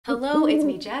Hello, it's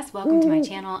me, Jess. Welcome to my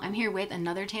channel. I'm here with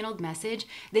another channeled message.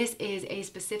 This is a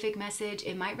specific message.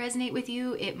 It might resonate with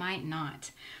you, it might not.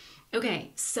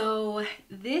 Okay, so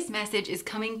this message is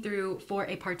coming through for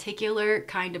a particular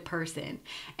kind of person.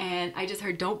 And I just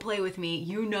heard, don't play with me.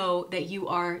 You know that you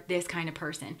are this kind of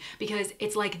person. Because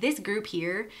it's like this group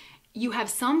here, you have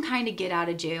some kind of get out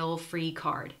of jail free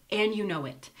card and you know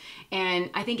it. And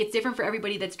I think it's different for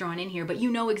everybody that's drawn in here, but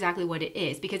you know exactly what it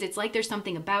is because it's like there's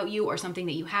something about you or something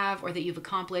that you have or that you've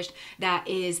accomplished that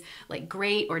is like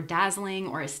great or dazzling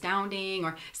or astounding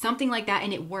or something like that,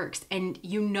 and it works and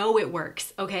you know it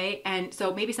works, okay? And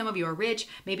so maybe some of you are rich,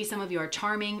 maybe some of you are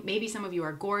charming, maybe some of you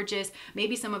are gorgeous,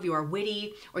 maybe some of you are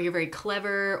witty or you're very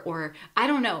clever, or I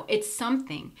don't know, it's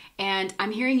something. And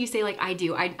I'm hearing you say like,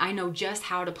 I know just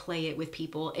how to play it with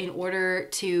people in order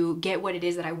to get what it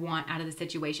is that I want out of the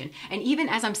situation. And even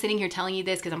as I'm sitting here telling you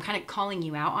this, because I'm kind of calling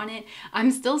you out on it,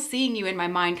 I'm still seeing you in my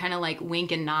mind kind of like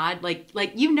wink and nod, like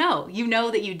you know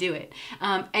that you do it.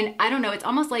 And I don't know, it's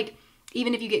almost like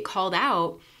even if you get called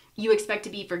out, you expect to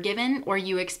be forgiven, or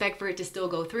you expect for it to still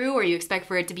go through, or you expect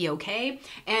for it to be okay.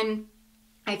 And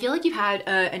I feel like you've had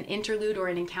an interlude or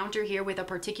an encounter here with a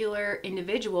particular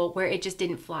individual where it just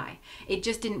didn't fly. It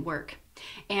just didn't work.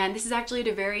 And this is actually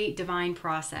a very divine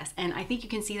process. And I think you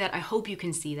can see that. I hope you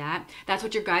can see that. That's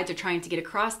what your guides are trying to get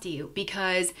across to you,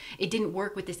 because it didn't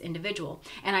work with this individual.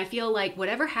 And I feel like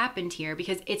whatever happened here,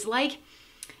 because it's like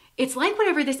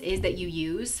whatever this is that you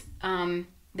use,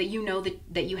 that you know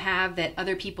that you have, that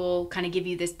other people kind of give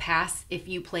you this pass if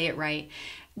you play it right.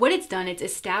 What it's done, it's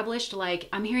established, like,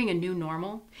 I'm hearing a new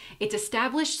normal. It's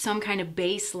established some kind of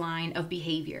baseline of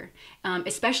behavior,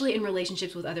 especially in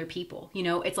relationships with other people. You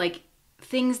know, it's like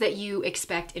things that you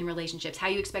expect in relationships, how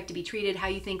you expect to be treated, how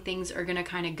you think things are gonna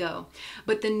kind of go.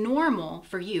 But the normal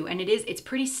for you, and it's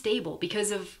pretty stable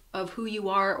because of who you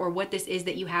are or what this is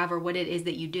that you have or what it is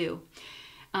that you do.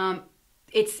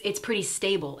 It's pretty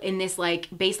stable in this like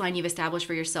baseline you've established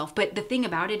for yourself. But the thing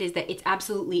about it is that it's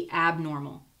absolutely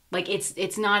abnormal. Like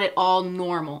it's not at all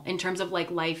normal in terms of like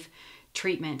life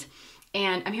treatment.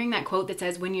 And I'm hearing that quote that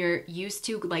says when you're used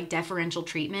to like deferential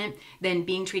treatment, then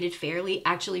being treated fairly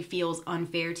actually feels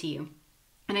unfair to you.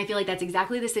 And I feel like that's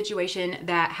exactly the situation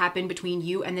that happened between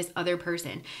you and this other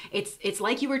person. It's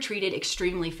like you were treated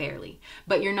extremely fairly,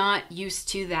 but you're not used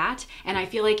to that. And I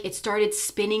feel like it started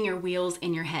spinning your wheels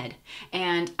in your head.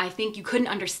 And I think you couldn't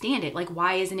understand it. Like,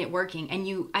 why isn't it working? And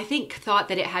you, I think, thought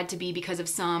that it had to be because of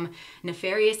some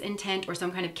nefarious intent or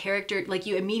some kind of character. Like,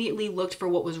 you immediately looked for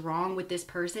what was wrong with this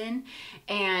person.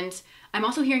 And I'm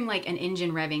also hearing like an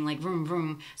engine revving, like vroom,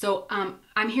 vroom. So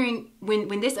I'm hearing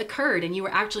when this occurred and you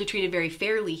were actually treated very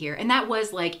fairly here, and that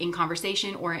was like in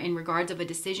conversation or in regards of a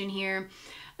decision here,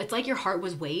 it's like your heart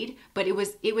was weighed, but it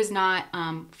was not,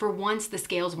 for once the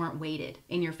scales weren't weighted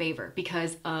in your favor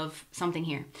because of something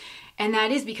here. And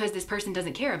that is because this person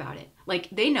doesn't care about it. Like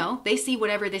they see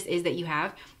whatever this is that you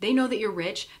have. They know that you're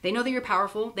rich. They know that you're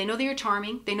powerful. They know that you're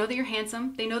charming. They know that you're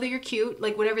handsome. They know that you're cute.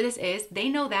 Like whatever this is, they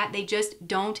know that. They just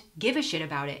don't give a shit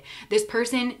about it. This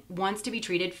person wants to be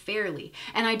treated fairly.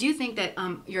 And I do think that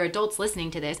you're adults listening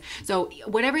to this. So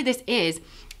whatever this is,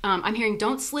 I'm hearing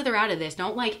don't slither out of this.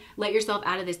 Don't like let yourself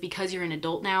out of this because you're an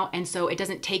adult now. And so it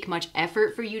doesn't take much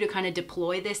effort for you to kind of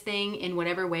deploy this thing in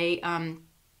whatever way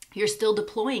you're still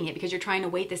deploying it, because you're trying to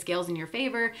weight the scales in your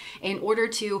favor in order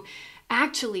to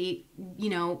actually, you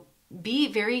know, be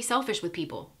very selfish with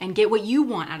people and get what you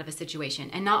want out of a situation,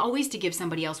 and not always to give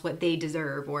somebody else what they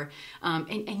deserve, or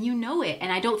and you know it.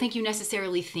 And I don't think you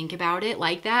necessarily think about it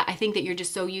like that. I think that you're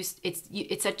just so used,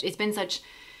 it's been such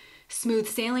smooth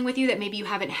sailing with you that maybe you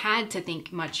haven't had to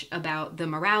think much about the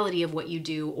morality of what you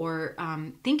do, or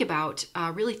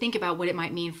really think about what it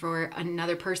might mean for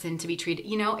another person to be treated.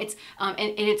 You know, it's and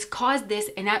it's caused this,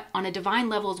 and that on a divine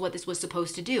level is what this was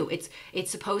supposed to do.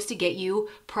 It's supposed to get you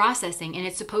processing, and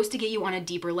it's supposed to get you on a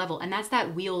deeper level, and that's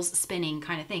that wheels spinning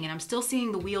kind of thing. And I'm still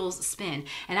seeing the wheels spin.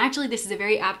 And actually, this is a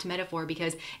very apt metaphor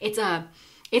because it's a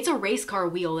race car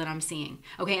wheel that I'm seeing.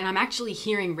 Okay, and I'm actually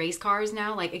hearing race cars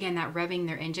now, like again, that revving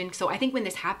their engine. So I think when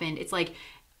this happened, it's like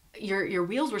your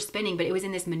wheels were spinning, but it was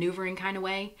in this maneuvering kind of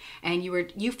way, and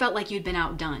you felt like you'd been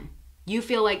outdone. You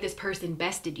feel like this person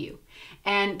bested you,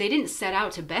 and they didn't set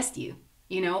out to best you.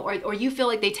 you know, or you feel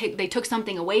like they took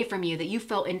something away from you that you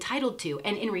felt entitled to.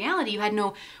 And in reality, you had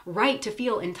no right to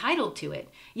feel entitled to it.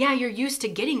 Yeah, you're used to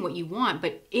getting what you want,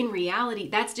 but in reality,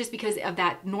 that's just because of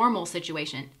that normal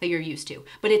situation that you're used to.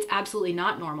 But it's absolutely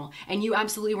not normal. And you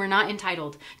absolutely were not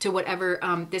entitled to whatever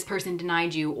this person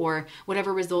denied you or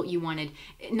whatever result you wanted.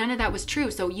 None of that was true.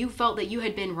 So you felt that you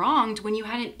had been wronged when you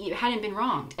hadn't been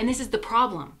wronged. And this is the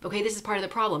problem. Okay, this is part of the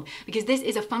problem, because this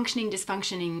is a functioning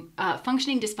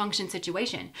dysfunction situation.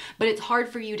 But it's hard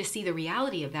for you to see the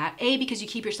reality of that. A, because you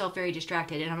keep yourself very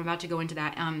distracted, and I'm about to go into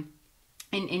that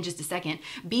in just a second.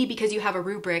 B, because you have a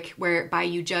rubric whereby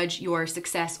you judge your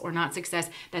success or not success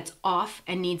that's off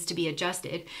and needs to be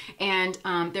adjusted. And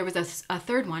there was a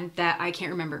third one that I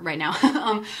can't remember right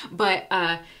now.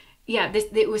 Yeah,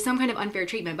 it was some kind of unfair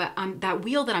treatment, but that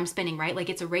wheel that I'm spinning, right? Like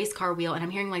it's a race car wheel, and I'm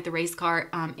hearing like the race car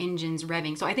engines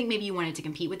revving. So I think maybe you wanted to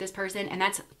compete with this person, and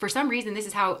that's, for some reason, this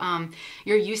is how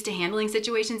you're used to handling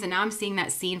situations. And now I'm seeing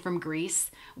that scene from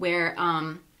Greece where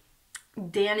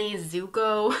Danny,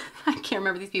 Zuko, I can't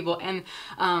remember these people, and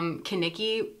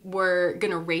Kaneki were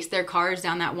gonna race their cars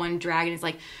down that one drag, and it's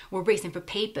like, we're racing for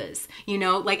papers, you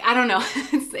know, like, I don't know.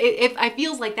 It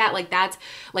feels like that, like that's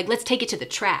like, let's take it to the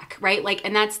track, right? Like,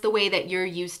 and that's the way that you're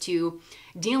used to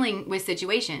dealing with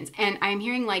situations. And I'm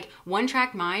hearing like one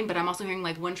track mind, but I'm also hearing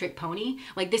like one trick pony.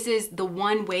 Like this is the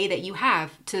one way that you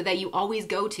have to, that you always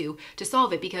go to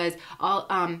solve it, because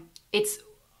it's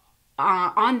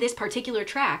on this particular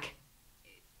track.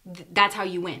 That's how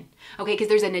you win. Okay, because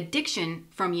there's an addiction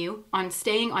from you on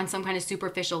staying on some kind of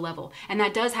superficial level. And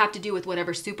that does have to do with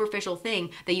whatever superficial thing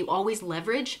that you always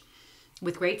leverage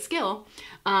with great skill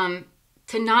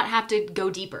to not have to go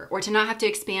deeper, or to not have to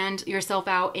expand yourself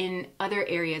out in other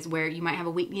areas where you might have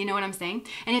a weak, you know what I'm saying?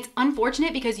 And it's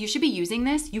unfortunate, because you should be using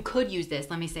this, you could use this,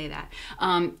 let me say that,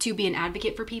 to be an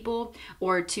advocate for people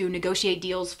or to negotiate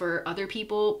deals for other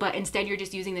people, but instead you're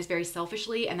just using this very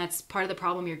selfishly, and that's part of the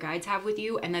problem your guides have with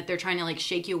you, and that they're trying to like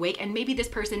shake you awake. And maybe this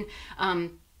person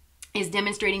is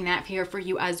demonstrating that here for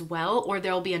you as well, or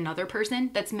there'll be another person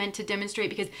that's meant to demonstrate,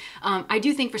 because I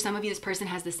do think for some of you, this person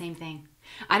has the same thing.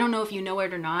 I don't know if you know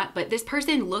it or not, but this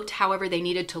person looked however they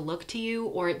needed to look to you,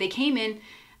 or they came in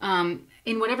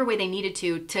whatever way they needed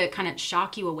to kind of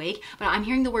shock you awake. But I'm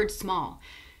hearing the word small.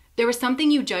 There was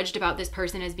something you judged about this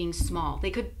person as being small.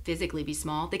 They could physically be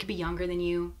small. They could be younger than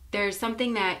you. There's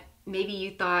something that maybe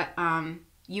you thought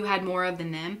you had more of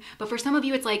than them. But for some of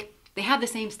you, it's like they have the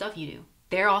same stuff you do.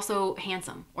 They're also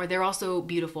handsome, or they're also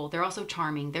beautiful. They're also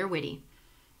charming. They're witty.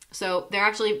 So they're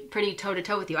actually pretty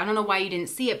toe-to-toe with you. I don't know why you didn't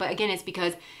see it, but again, it's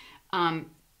because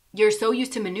you're so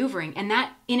used to maneuvering. And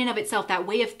that in and of itself, that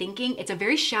way of thinking, it's a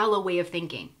very shallow way of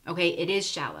thinking. Okay, it is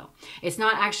shallow. It's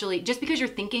not actually, just because you're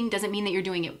thinking doesn't mean that you're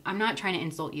doing it. I'm not trying to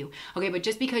insult you. Okay, but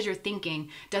just because you're thinking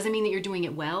doesn't mean that you're doing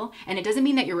it well. And it doesn't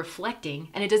mean that you're reflecting.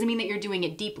 And it doesn't mean that you're doing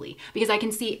it deeply. Because I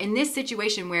can see in this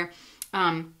situation where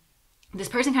this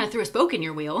person kind of threw a spoke in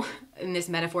your wheel, in this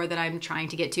metaphor that I'm trying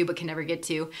to get to but can never get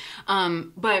to.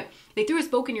 But they threw a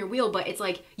spoke in your wheel, but it's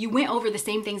like you went over the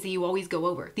same things that you always go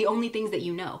over, the only things that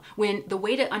you know. When the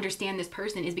way to understand this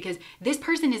person is because this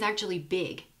person is actually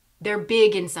big. They're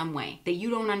big in some way that you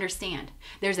don't understand.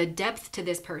 There's a depth to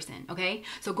this person, okay?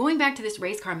 So going back to this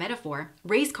race car metaphor,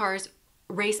 race cars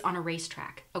race on a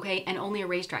racetrack, okay? And only a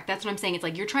racetrack. That's what I'm saying. It's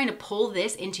like you're trying to pull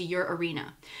this into your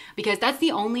arena, because that's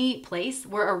the only place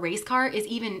where a race car is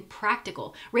even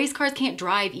practical. Race cars can't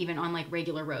drive even on like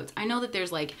regular roads. I know that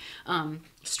there's like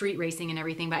street racing and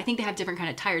everything, but I think they have different kind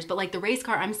of tires. But like the race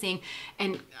car I'm seeing,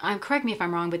 and correct me if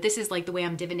I'm wrong, but this is like the way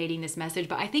I'm divinating this message,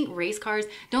 but I think race cars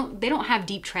don't have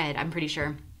deep tread, I'm pretty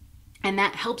sure. And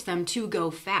that helps them to go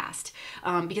fast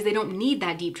because they don't need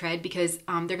that deep tread, because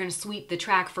they're going to sweep the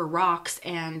track for rocks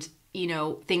and, you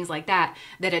know, things like that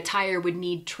a tire would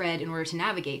need tread in order to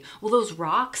navigate. Well, those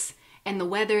rocks and the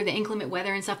weather, the inclement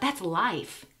weather and stuff, that's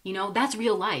life. You know, that's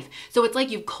real life. So it's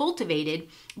like you've cultivated,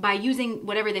 by using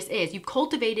whatever this is, you've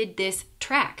cultivated this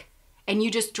track, and you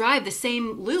just drive the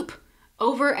same loop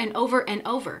over and over and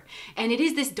over. And it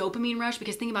is this dopamine rush,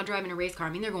 because think about driving a race car. I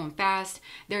mean, they're going fast.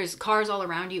 There's cars all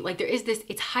around you. Like there is this,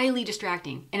 it's highly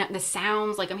distracting. And the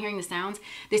sounds, like I'm hearing the sounds,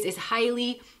 this is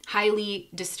highly, highly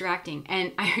distracting.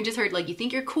 And I just heard, like, you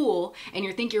think you're cool and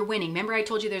you think you're winning. Remember I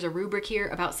told you there's a rubric here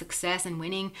about success and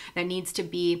winning that needs to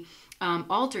be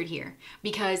altered here,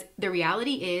 because the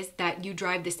reality is that you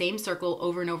drive the same circle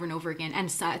over and over and over again,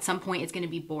 and so at some point it's going to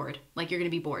be bored. Like you're going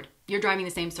to be bored. You're driving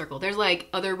the same circle. There's like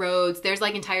other roads, there's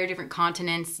like entire different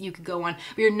continents you could go on,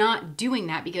 but you're not doing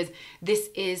that, because this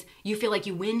is, you feel like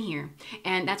you win here,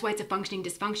 and that's why it's a functioning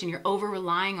dysfunction. You're over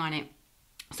relying on it,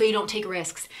 so you don't take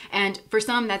risks. And for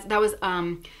some, that was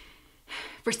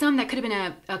for some, that could have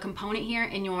been a component here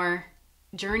in your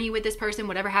journey with this person,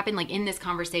 whatever happened like in this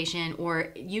conversation,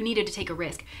 or you needed to take a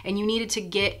risk and you needed to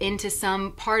get into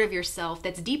some part of yourself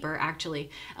that's deeper actually,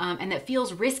 and that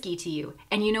feels risky to you.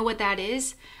 And you know what that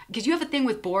is? Because you have a thing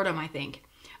with boredom, I think.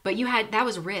 But that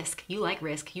was risk. You like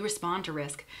risk. You respond to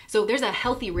risk. So there's a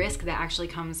healthy risk that actually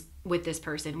comes with this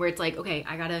person where it's like, okay,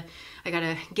 I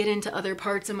gotta get into other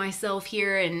parts of myself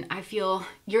here. And I feel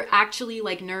you're actually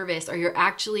like nervous, or you're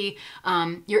actually,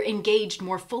 you're engaged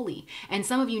more fully. And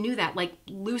some of you knew that, like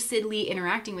lucidly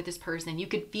interacting with this person, you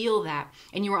could feel that,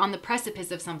 and you were on the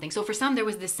precipice of something. So for some, there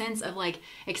was this sense of like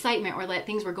excitement, or that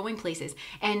things were going places.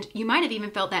 And you might have even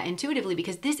felt that intuitively,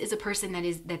 because this is a person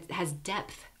that has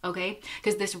depth. Okay?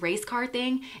 Because this race car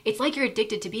thing, it's like you're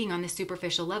addicted to being on this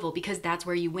superficial level, because that's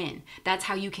where you win. That's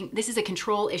how you can, this is a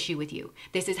control issue with you.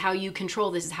 This is how you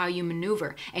control, this is how you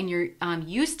maneuver. And you're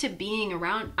used to being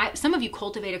around, some of you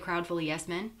cultivate a crowd full of yes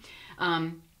men,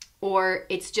 or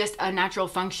it's just a natural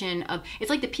function of, it's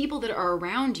like the people that are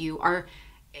around you are,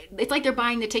 it's like they're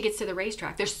buying the tickets to the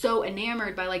racetrack. They're so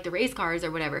enamored by like the race cars or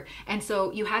whatever. And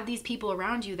so you have these people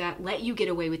around you that let you get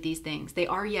away with these things. They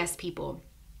are yes people.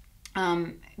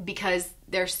 Because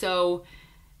they're so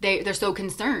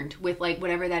concerned with like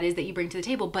whatever that is that you bring to the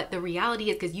table. But the reality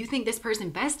is, because you think this person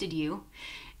bested you,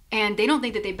 and they don't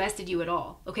think that they bested you at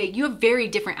all. Okay, you have very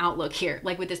different outlook here,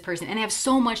 like with this person, and they have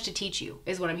so much to teach you,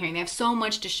 is what I'm hearing. They have so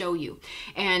much to show you,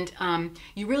 and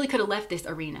you really could have left this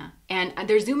arena. And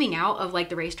they're zooming out of like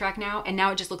the racetrack now, and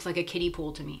now it just looks like a kiddie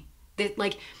pool to me.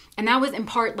 And that was in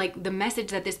part like the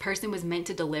message that this person was meant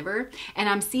to deliver. And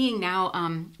I'm seeing now,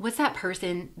 what's that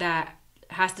person that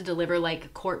has to deliver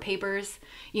like court papers,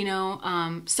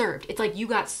 served. It's like you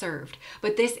got served.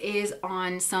 But this is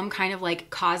on some kind of like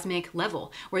cosmic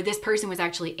level where this person was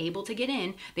actually able to get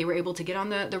in. They were able to get on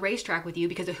the racetrack with you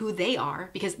because of who they are.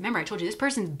 Because remember, I told you this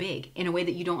person's big in a way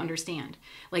that you don't understand.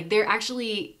 Like they're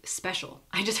actually special.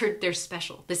 I just heard they're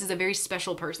special. This is a very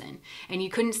special person. And you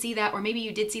couldn't see that, or maybe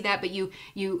you did see that, but you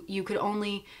could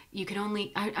only,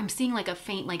 I'm seeing like a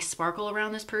faint like sparkle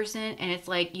around this person. And it's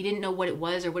like, you didn't know what it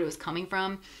was or what it was coming from.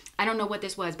 I don't know what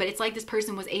this was, but it's like this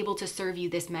person was able to serve you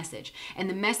this message. And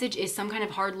the message is some kind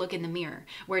of hard look in the mirror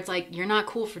where it's like, you're not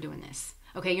cool for doing this.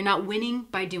 Okay, you're not winning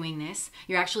by doing this.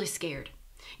 You're actually scared.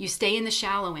 You stay in the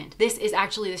shallow end. This is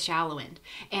actually the shallow end.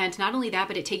 And not only that,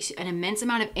 but it takes an immense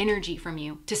amount of energy from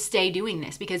you to stay doing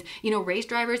this because, race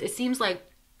drivers, it seems like,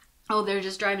 oh, they're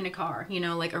just driving a car,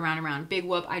 like around and around. Big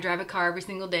whoop, I drive a car every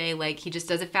single day. Like, he just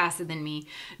does it faster than me.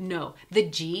 No, the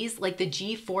G's, like the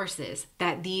G forces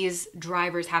that these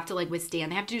drivers have to like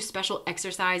withstand. They have to do special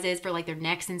exercises for like their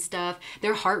necks and stuff.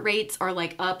 Their heart rates are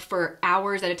like up for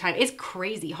hours at a time. It's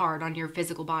crazy hard on your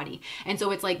physical body. And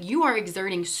so it's like you are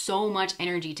exerting so much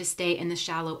energy to stay in the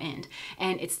shallow end.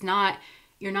 And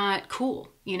you're not cool,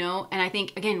 And I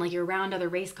think, again, like you're around other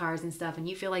race cars and stuff and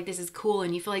you feel like this is cool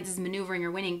and you feel like this is maneuvering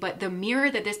or winning. But the mirror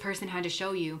that this person had to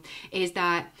show you is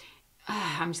that,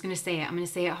 I'm just going to say it. I'm going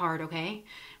to say it hard, okay?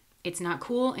 It's not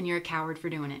cool and you're a coward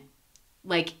for doing it.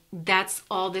 Like, that's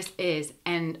all this is.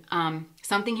 And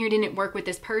something here didn't work with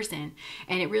this person.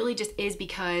 And it really just is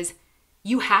because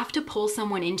you have to pull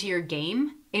someone into your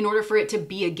game in order for it to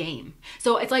be a game.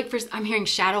 So it's like, I'm hearing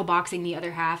shadow boxing the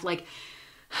other half, like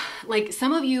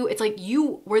some of you, it's like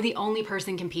you were the only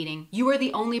person competing. You were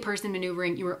the only person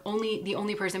maneuvering. You were the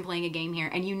only person playing a game here.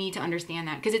 And you need to understand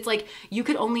that. Because it's like you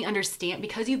could only understand,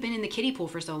 because you've been in the kiddie pool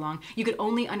for so long, you could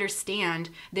only understand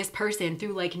this person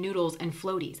through like noodles and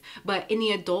floaties. But in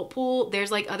the adult pool,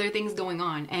 there's like other things going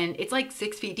on. And it's like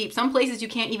 6 feet deep. Some places you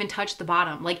can't even touch the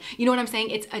bottom. Like, you know what I'm saying?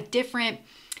 It's a different...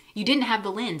 You didn't have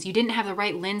the lens. You didn't have the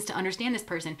right lens to understand this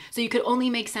person. So you could only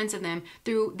make sense of them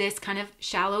through this kind of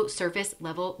shallow surface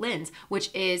level lens,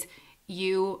 which is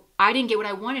I didn't get what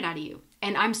I wanted out of you.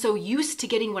 And I'm so used to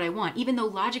getting what I want, even though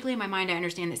logically in my mind, I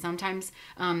understand that sometimes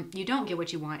you don't get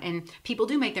what you want and people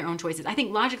do make their own choices. I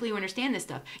think logically you understand this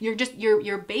stuff. Your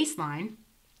baseline,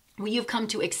 what you've come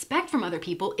to expect from other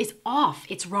people is off.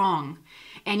 It's wrong.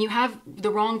 And you have the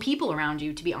wrong people around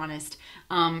you, to be honest,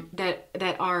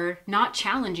 that are not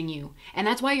challenging you. And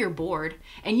that's why you're bored.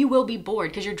 And you will be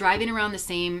bored because you're driving around the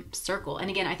same circle.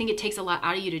 And again, I think it takes a lot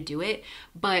out of you to do it.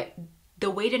 But the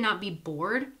way to not be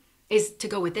bored is to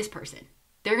go with this person.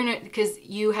 Because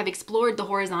you have explored the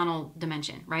horizontal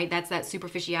dimension, right? That's that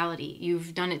superficiality.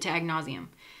 You've done it to ad nauseum.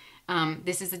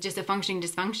 This is just a functioning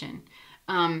dysfunction.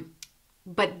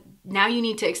 But now you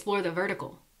need to explore the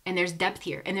vertical. And there's depth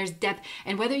here, and there's depth.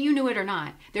 And whether you knew it or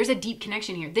not, there's a deep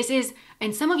connection here. This is,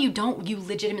 and some of you don't, you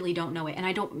legitimately don't know it. And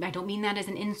I don't mean that as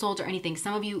an insult or anything.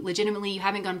 Some of you legitimately, you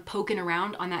haven't gone poking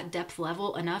around on that depth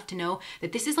level enough to know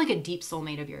that this is like a deep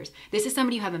soulmate of yours. This is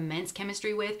somebody you have immense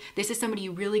chemistry with. This is somebody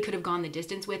you really could have gone the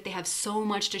distance with. They have so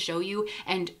much to show you.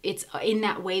 And it's in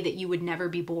that way that you would never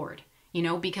be bored, you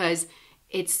know, because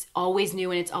it's always new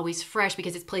and it's always fresh,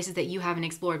 because it's places that you haven't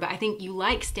explored. But I think you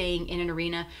like staying in an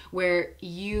arena where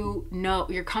you know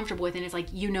you're comfortable with, and it's like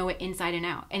you know it inside and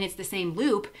out. And it's the same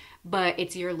loop, but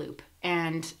it's your loop.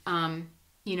 And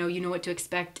you know what to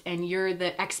expect, and you're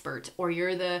the expert, or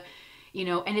you're the, you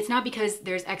know, and it's not because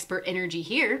there's expert energy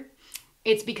here.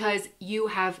 It's because you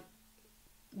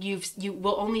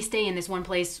will only stay in this one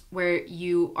place where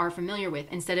you are familiar with,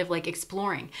 instead of like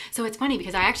exploring. So it's funny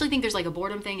because I actually think there's like a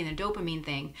boredom thing and a dopamine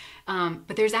thing,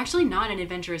 but there's actually not an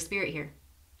adventurous spirit here.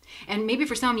 And maybe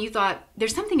for some you thought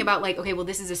there's something about like, okay, well,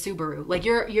 this is a Subaru, like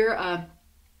you're a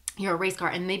race car,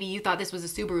 and maybe you thought this was a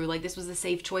Subaru, like this was a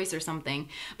safe choice or something.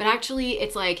 But actually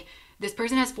it's like this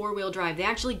person has 4-wheel drive. They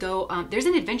actually go, there's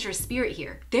an adventurous spirit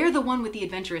here. They're the one with the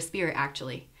adventurous spirit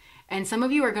actually. And some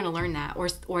of you are going to learn that,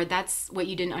 or that's what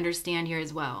you didn't understand here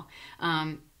as well.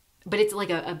 But it's like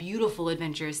a beautiful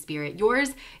adventurous spirit.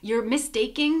 You're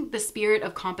mistaking the spirit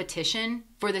of competition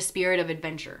for the spirit of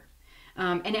adventure.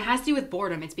 And it has to do with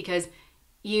boredom. It's because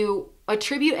you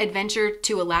attribute adventure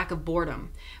to a lack of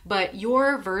boredom, but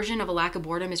your version of a lack of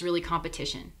boredom is really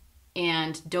competition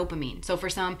and dopamine. So for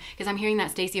some, because I'm hearing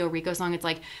that Stacey Orico song, it's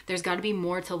like, there's got to be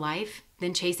more to life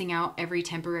than chasing out every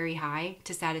temporary high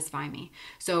to satisfy me.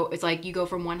 So it's like you go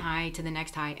from one high to the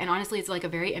next high. And honestly, it's like a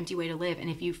very empty way to live. And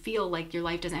if you feel like your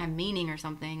life doesn't have meaning or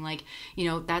something, like, you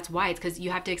know, that's why. It's because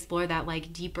you have to explore that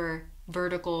like deeper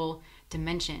vertical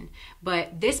dimension.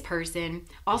 But this person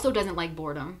also doesn't like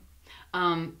boredom.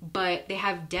 But they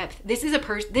have depth. This is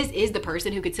the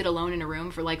person who could sit alone in a room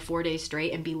for like 4 days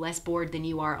straight and be less bored than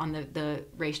you are on the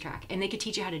racetrack. And they could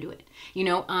teach you how to do it, you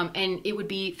know, and it would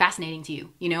be fascinating to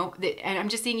you, you know, and I'm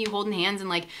just seeing you holding hands and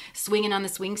like swinging on the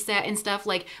swing set and stuff,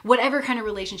 like whatever kind of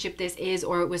relationship this is,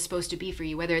 or it was supposed to be for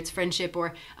you, whether it's friendship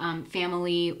or,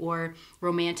 family or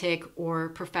romantic or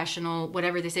professional,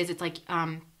 whatever this is, it's like,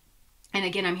 and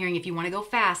again, I'm hearing if you want to go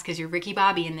fast, because you're Ricky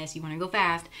Bobby in this, you want to go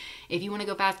fast. If you want to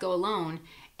go fast, go alone.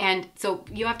 And so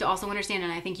you have to also understand,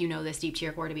 and I think you know this deep to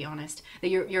your core, to be honest, that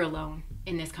you're alone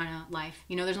in this kind of life.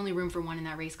 You know, there's only room for one in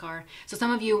that race car. So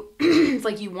some of you, it's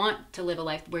like you want to live a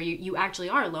life where you actually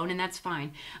are alone, and that's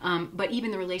fine. But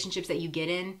even the relationships that you get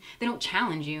in, they don't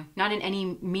challenge you, not in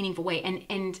any meaningful way.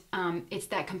 And it's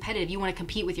that competitive. You want to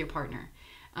compete with your partner.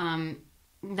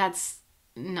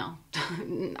 No,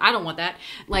 I don't want that.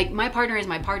 Like, my partner is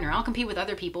my partner. I'll compete with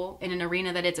other people in an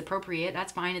arena that it's appropriate.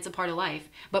 That's fine. It's a part of life.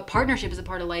 But partnership is a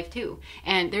part of life too.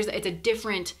 And it's a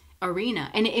different arena.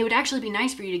 And it would actually be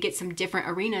nice for you to get some different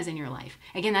arenas in your life.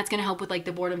 Again, that's going to help with like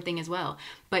the boredom thing as well.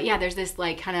 But yeah, there's this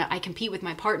like kind of I compete with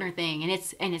my partner thing, and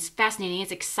it's fascinating.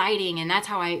 It's exciting. And that's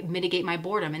how I mitigate my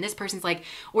boredom. And this person's like,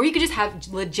 or you could just have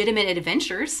legitimate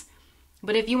adventures.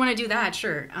 But if you want to do that,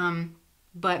 sure.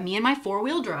 But me and my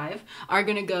 4-wheel drive are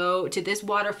going to go to this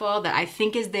waterfall that I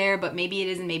think is there, but maybe it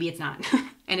is and maybe it's not.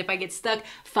 And if I get stuck,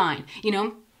 fine. You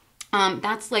know,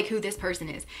 that's like who this person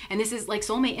is. And this is like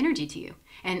soulmate energy to you.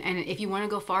 And if you want to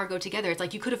go far, go together. It's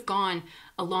like you could have gone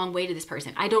a long way to this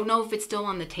person. I don't know if it's still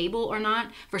on the table or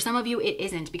not. For some of you, it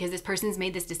isn't, because this person's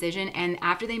made this decision. And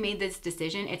after they made this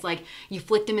decision, it's like you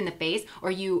flicked them in the face,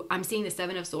 or I'm seeing the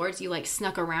 7 of Swords, you like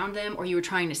snuck around them, or you were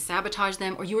trying to sabotage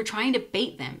them, or you were trying to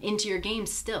bait them into your game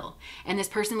still. And this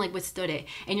person like withstood it.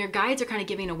 And your guides are kind of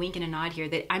giving a wink and a nod here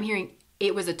that I'm hearing.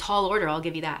 It was a tall order, I'll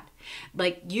give you that.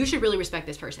 Like, you should really respect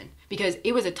this person, because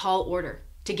it was a tall order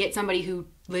to get somebody who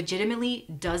legitimately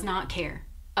does not care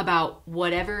about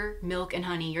whatever milk and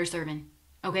honey you're serving.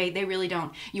 Okay, they really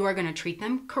don't. You are going to treat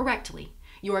them correctly.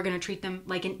 You are going to treat them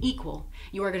like an equal.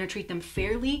 You are going to treat them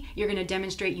fairly. You're going to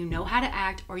demonstrate you know how to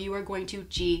act, or you are going to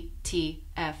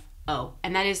GTFO.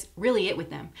 And that is really it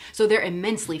with them. So they're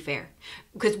immensely fair,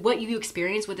 because what you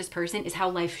experience with this person is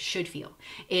how life should feel.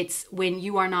 It's when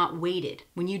you are not weighted,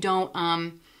 when you don't,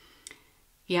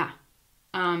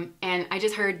 and I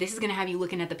just heard this is going to have you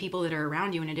looking at the people that are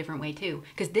around you in a different way too,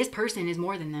 because this person is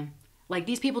more than them. Like,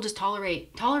 these people just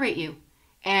tolerate you,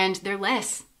 and they're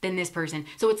less than this person.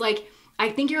 So it's like, I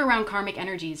think you're around karmic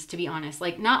energies, to be honest.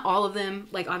 Like, not all of them,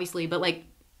 like obviously, but like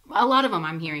a lot of them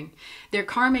I'm hearing. They're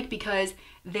karmic because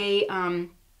they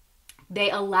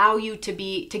allow you to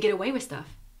get away with stuff.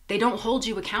 They don't hold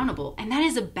you accountable. And that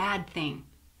is a bad thing.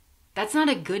 That's not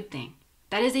a good thing.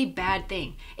 That is a bad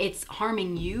thing. It's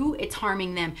harming you, it's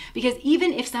harming them. Because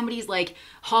even if somebody's like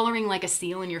hollering like a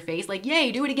seal in your face, like,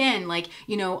 yay, do it again, like,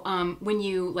 you know, when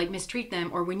you like mistreat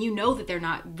them, or when you know that they're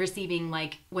not receiving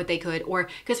like what they could, or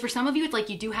because for some of you, it's like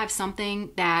you do have something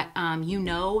that you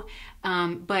know,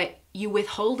 but you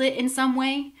withhold it in some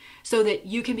way so that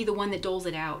you can be the one that doles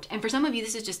it out. And for some of you,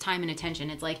 this is just time and attention.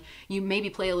 It's like you maybe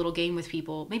play a little game with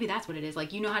people. Maybe that's what it is.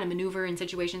 Like, you know how to maneuver in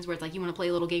situations where it's like you want to play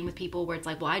a little game with people where it's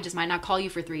like, well, I just might not call you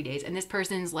for 3 days. And this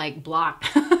person's like blocked,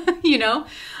 you know,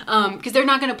 because they're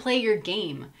not going to play your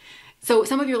game. So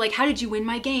some of you are like, how did you win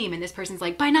my game? And this person's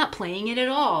like, by not playing it at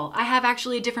all. I have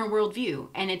actually a different worldview,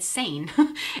 and it's sane.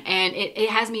 And it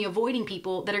has me avoiding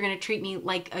people that are going to treat me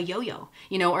like a yo-yo,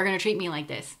 you know, are going to treat me like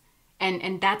this.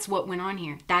 And that's what went on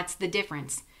here. That's the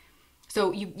difference.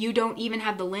 So you don't even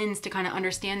have the lens to kind of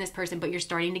understand this person, but you're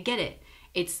starting to get it.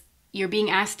 You're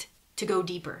being asked to go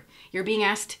deeper. You're being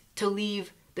asked to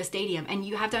leave the stadium. And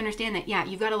you have to understand that, yeah,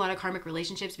 you've got a lot of karmic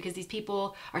relationships because these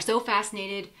people are so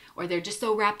fascinated, or they're just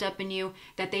so wrapped up in you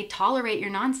that they tolerate your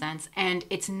nonsense. And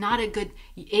it's not a good,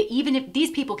 even if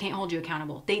these people can't hold you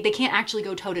accountable, they can't actually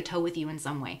go toe to toe with you in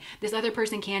some way. This other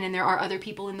person can, and there are other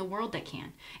people in the world that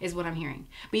can, is what I'm hearing.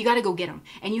 But you got to go get them.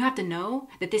 And you have to know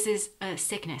that this is a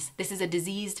sickness. This is a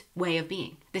diseased way of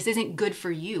being. This isn't good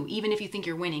for you. Even if you think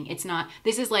you're winning, it's not.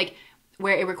 This is like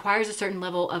where it requires a certain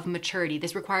level of maturity.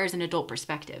 This requires an adult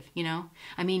perspective, you know?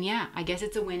 I mean, yeah, I guess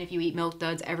it's a win if you eat Milk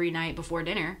Duds every night before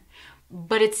dinner,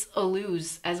 but it's a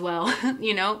lose as well,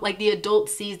 you know? Like, the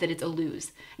adult sees that it's a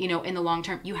lose, you know, in the long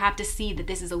term. You have to see that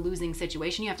this is a losing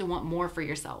situation. You have to want more for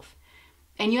yourself.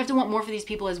 And you have to want more for these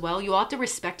people as well. You all have to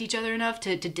respect each other enough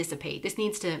to dissipate. This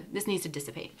needs to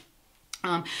dissipate.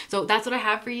 So that's what I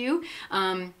have for you.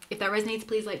 If that resonates,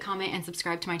 please like, comment, and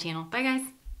subscribe to my channel. Bye, guys.